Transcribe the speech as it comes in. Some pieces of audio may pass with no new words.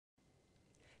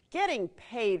Getting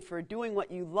paid for doing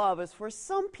what you love is for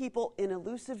some people an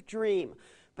elusive dream.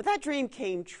 But that dream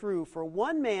came true for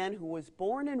one man who was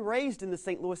born and raised in the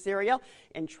St. Louis area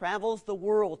and travels the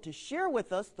world to share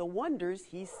with us the wonders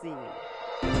he's seen.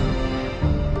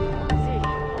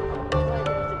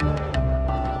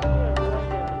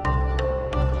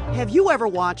 Have you ever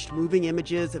watched moving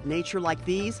images of nature like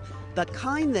these? The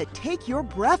kind that take your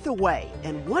breath away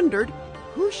and wondered,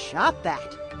 who shot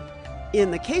that? In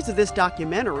the case of this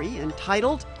documentary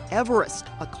entitled Everest,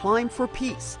 A Climb for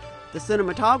Peace, the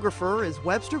cinematographer is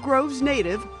Webster Grove's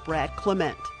native, Brad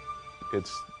Clement.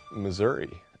 It's Missouri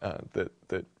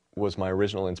that was my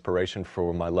original inspiration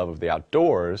for my love of the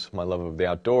outdoors. My love of the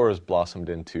outdoors blossomed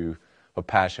into a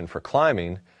passion for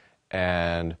climbing,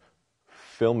 and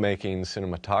filmmaking,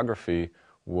 cinematography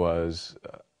was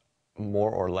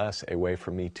more or less a way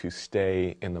for me to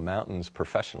stay in the mountains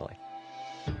professionally.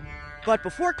 But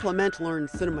before Clement learned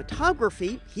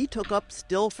cinematography, he took up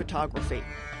still photography.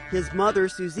 His mother,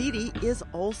 Suzette, is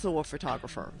also a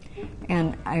photographer.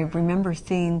 And I remember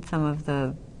seeing some of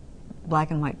the black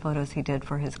and white photos he did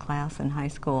for his class in high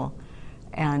school,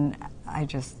 and I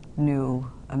just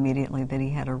knew immediately that he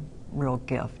had a real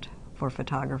gift for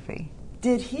photography.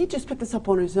 Did he just put this up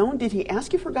on his own? Did he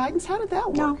ask you for guidance? How did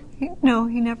that work? No,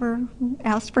 he never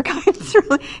asked for guidance,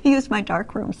 really. He used my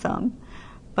darkroom some,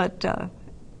 but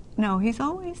no, he's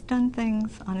always done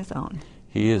things on his own.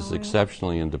 He is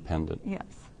exceptionally independent. Yes.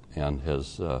 And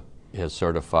has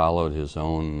sort of followed his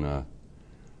own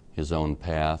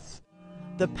path.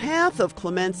 The path of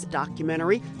Clement's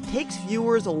documentary takes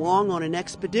viewers along on an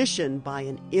expedition by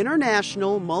an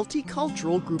international,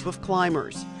 multicultural group of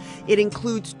climbers. It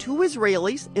includes 2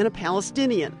 Israelis and a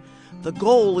Palestinian. The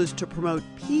goal is to promote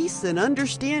peace and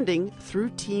understanding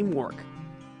through teamwork.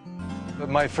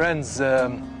 My friends'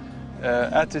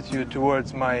 attitude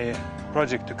towards my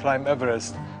project to climb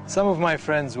Everest, some of my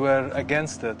friends were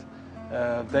against it.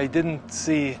 They didn't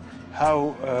see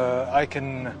how I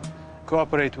can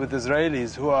cooperate with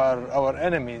Israelis who are our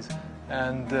enemies,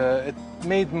 and it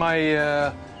made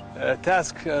my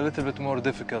task a little bit more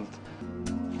difficult.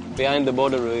 Behind the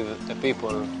border with the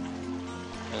people,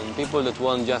 and people that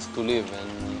want just to live,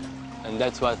 and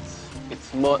that's what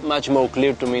it's much more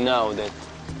clear to me now, that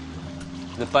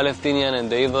the Palestinian and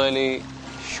the Israeli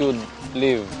should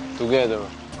live together.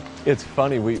 It's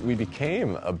funny, we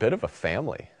became a bit of a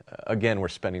family. Again, we're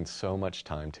spending so much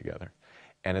time together.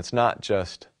 And it's not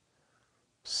just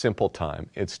simple time,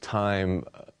 it's time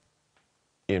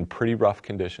in pretty rough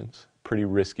conditions, pretty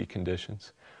risky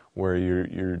conditions, where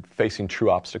you're facing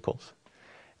true obstacles.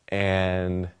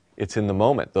 And it's in the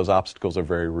moment. Those obstacles are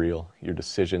very real. Your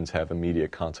decisions have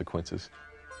immediate consequences.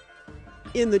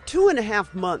 In the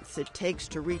 2.5 months it takes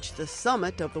to reach the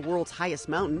summit of the world's highest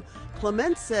mountain,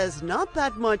 Clement says not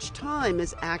that much time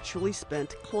is actually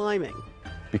spent climbing.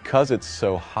 Because it's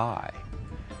so high,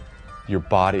 your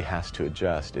body has to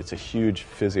adjust. It's a huge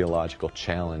physiological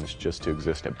challenge just to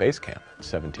exist at base camp,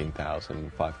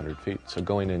 17,500 feet. So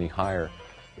going any higher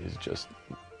is just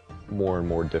more and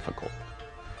more difficult.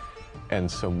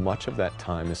 And so much of that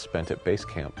time is spent at base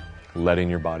camp, letting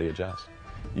your body adjust.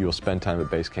 You will spend time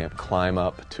at base camp, climb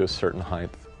up to a certain height,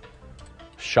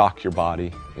 shock your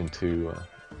body into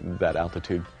that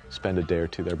altitude, spend a day or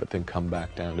 2 there, but then come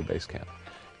back down to base camp.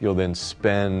 You'll then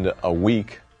spend a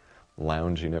week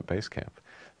lounging at base camp.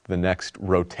 The next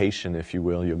rotation, if you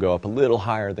will, you'll go up a little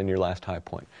higher than your last high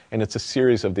point. And it's a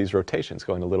series of these rotations,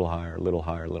 going a little higher, a little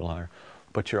higher, a little higher.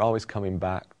 But you're always coming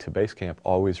back to base camp,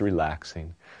 always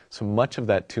relaxing. So much of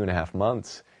that 2.5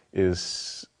 months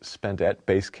is spent at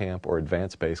base camp or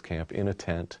advanced base camp in a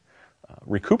tent,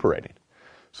 recuperating.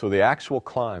 So the actual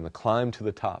climb, the climb to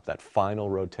the top, that final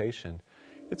rotation,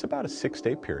 it's about a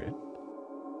 6-day period.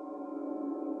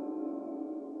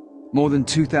 More than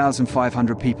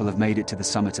 2,500 people have made it to the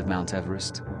summit of Mount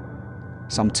Everest.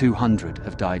 Some 200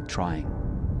 have died trying.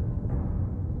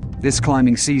 This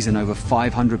climbing season, over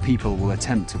 500 people will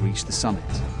attempt to reach the summit.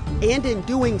 And in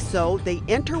doing so, they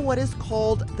enter what is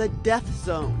called the death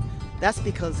zone. That's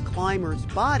because climbers'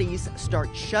 bodies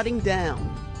start shutting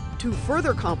down. To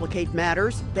further complicate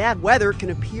matters, bad weather can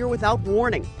appear without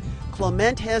warning.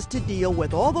 Clement has to deal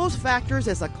with all those factors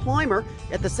as a climber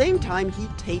at the same time he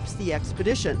tapes the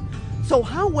expedition. So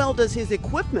how well does his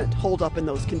equipment hold up in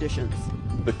those conditions?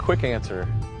 The quick answer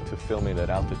to filming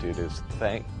at altitude is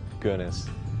thank goodness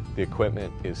the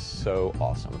equipment is so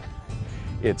awesome.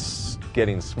 It's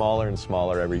getting smaller and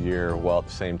smaller every year, while at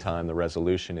the same time the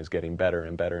resolution is getting better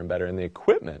and better and better. And the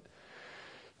equipment,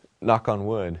 knock on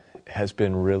wood, has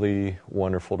been really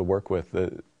wonderful to work with.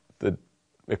 The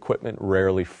equipment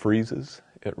rarely freezes.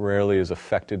 It rarely is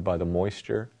affected by the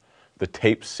moisture. the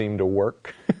tapes seem to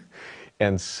work.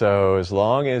 And so as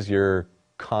long as you're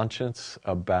conscious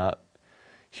about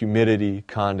humidity,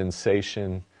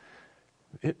 condensation,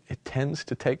 it tends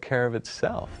to take care of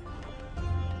itself.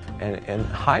 And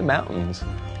high mountains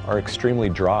are extremely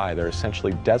dry. They're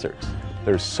essentially deserts.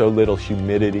 There's so little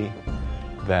humidity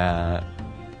that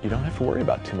you don't have to worry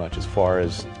about too much as far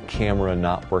as camera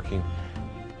not working.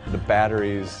 The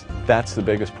batteries, that's the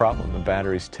biggest problem. The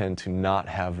batteries tend to not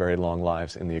have very long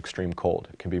lives in the extreme cold.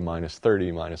 It can be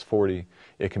 -30, -40.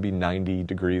 It can be 90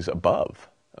 degrees above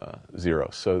zero.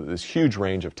 So there's huge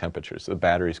range of temperatures. The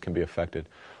batteries can be affected.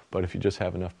 But if you just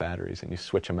have enough batteries and you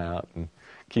switch them out and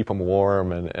keep them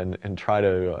warm and try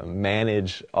to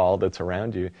manage all that's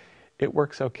around you, it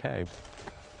works okay.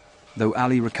 Though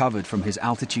Ali recovered from his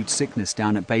altitude sickness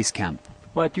down at base camp,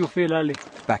 What you feel, Ali?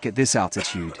 back at this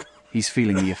altitude, he's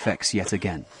feeling the effects yet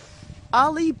again.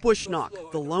 Ali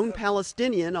Bushnok, the lone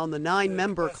Palestinian on the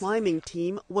 9-member climbing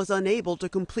team, was unable to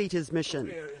complete his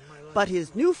mission. But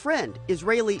his new friend,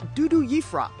 Israeli Dudu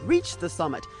Yifra, reached the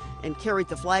summit and carried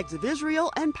the flags of Israel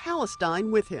and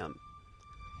Palestine with him.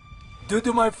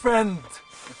 Dudu, my friend,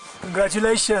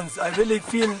 congratulations. I really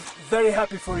feel very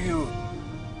happy for you.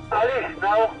 Ali,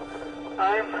 now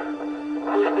I'm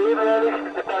with the Israeli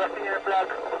and the Palestinian flag.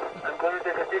 I'm going to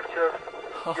take a picture.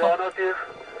 You are not here,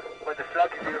 but the flag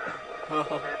is here. And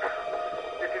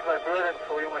this is my present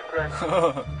for you, my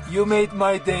friend. You made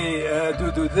my day,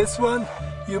 Dudu. This one,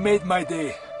 you made my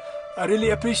day. I really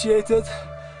appreciate it,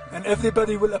 and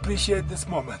everybody will appreciate this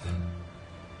moment.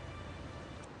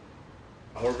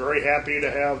 We're very happy to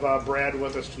have Brad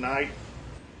with us tonight.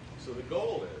 So the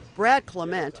goal is... Brad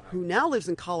Clement, who now lives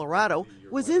in Colorado,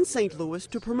 was in St. Louis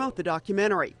to promote the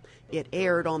documentary. It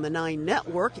aired on the 9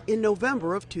 Network in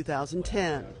November of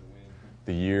 2010.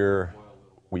 The year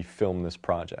we filmed this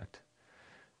project,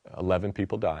 11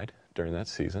 people died during that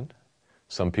season.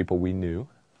 Some people we knew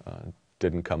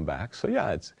didn't come back. So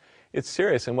yeah, it's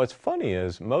serious. And what's funny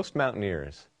is most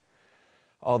mountaineers,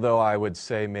 although I would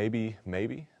say maybe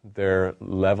their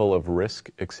level of risk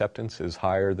acceptance is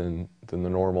higher than the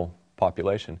normal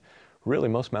population, really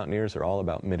most mountaineers are all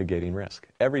about mitigating risk.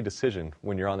 Every decision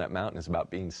when you're on that mountain is about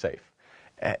being safe.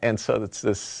 And so it's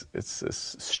this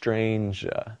strange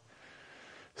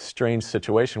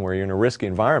situation where you're in a risky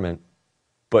environment,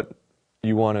 but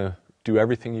you want to do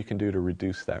everything you can do to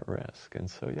reduce that risk. And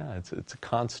so yeah, it's a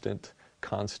constant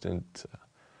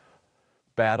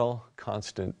battle,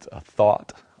 constant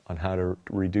thought on how to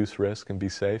reduce risk and be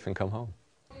safe and come home.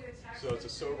 So it's a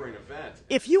sobering event.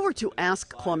 If you were to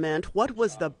ask Clement what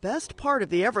was the best part of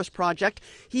the Everest project,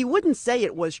 he wouldn't say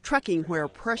it was trekking where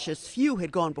precious few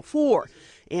had gone before.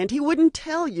 And he wouldn't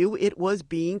tell you it was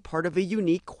being part of a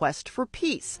unique quest for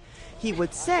peace. He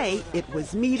would say it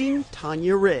was meeting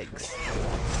Tanya Riggs.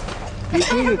 I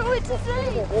don't know what to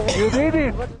say. You did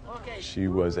it. She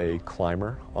was a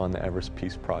climber on the Everest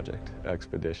Peace Project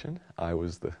expedition. I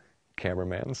was the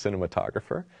cameraman,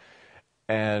 cinematographer.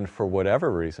 And for whatever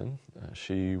reason,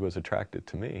 she was attracted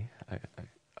to me.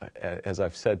 As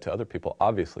I've said to other people,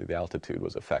 obviously the altitude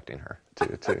was affecting her,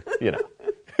 to you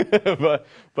know,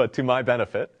 but to my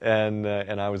benefit. And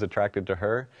I was attracted to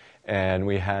her, and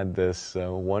we had this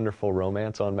wonderful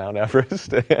romance on Mount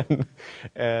Everest,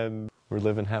 and we're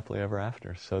living happily ever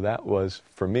after. So that was,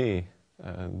 for me,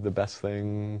 the best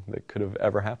thing that could have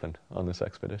ever happened on this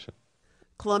expedition.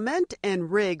 Clement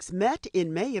and Riggs met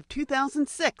in May of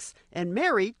 2006 and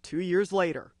married 2 years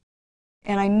later.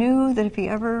 And I knew that if he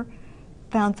ever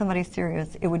found somebody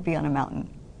serious, it would be on a mountain,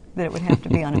 that it would have to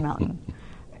be on a mountain.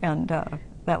 And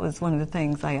that was one of the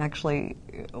things I actually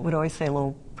would always say a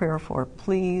little prayer for.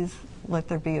 Please let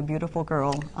there be a beautiful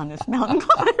girl on this mountain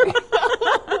climb.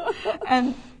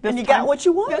 And you got what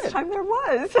you wanted. This time there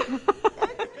was.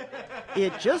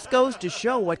 It just goes to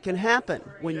show what can happen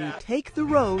when you take the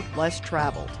road less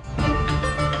traveled.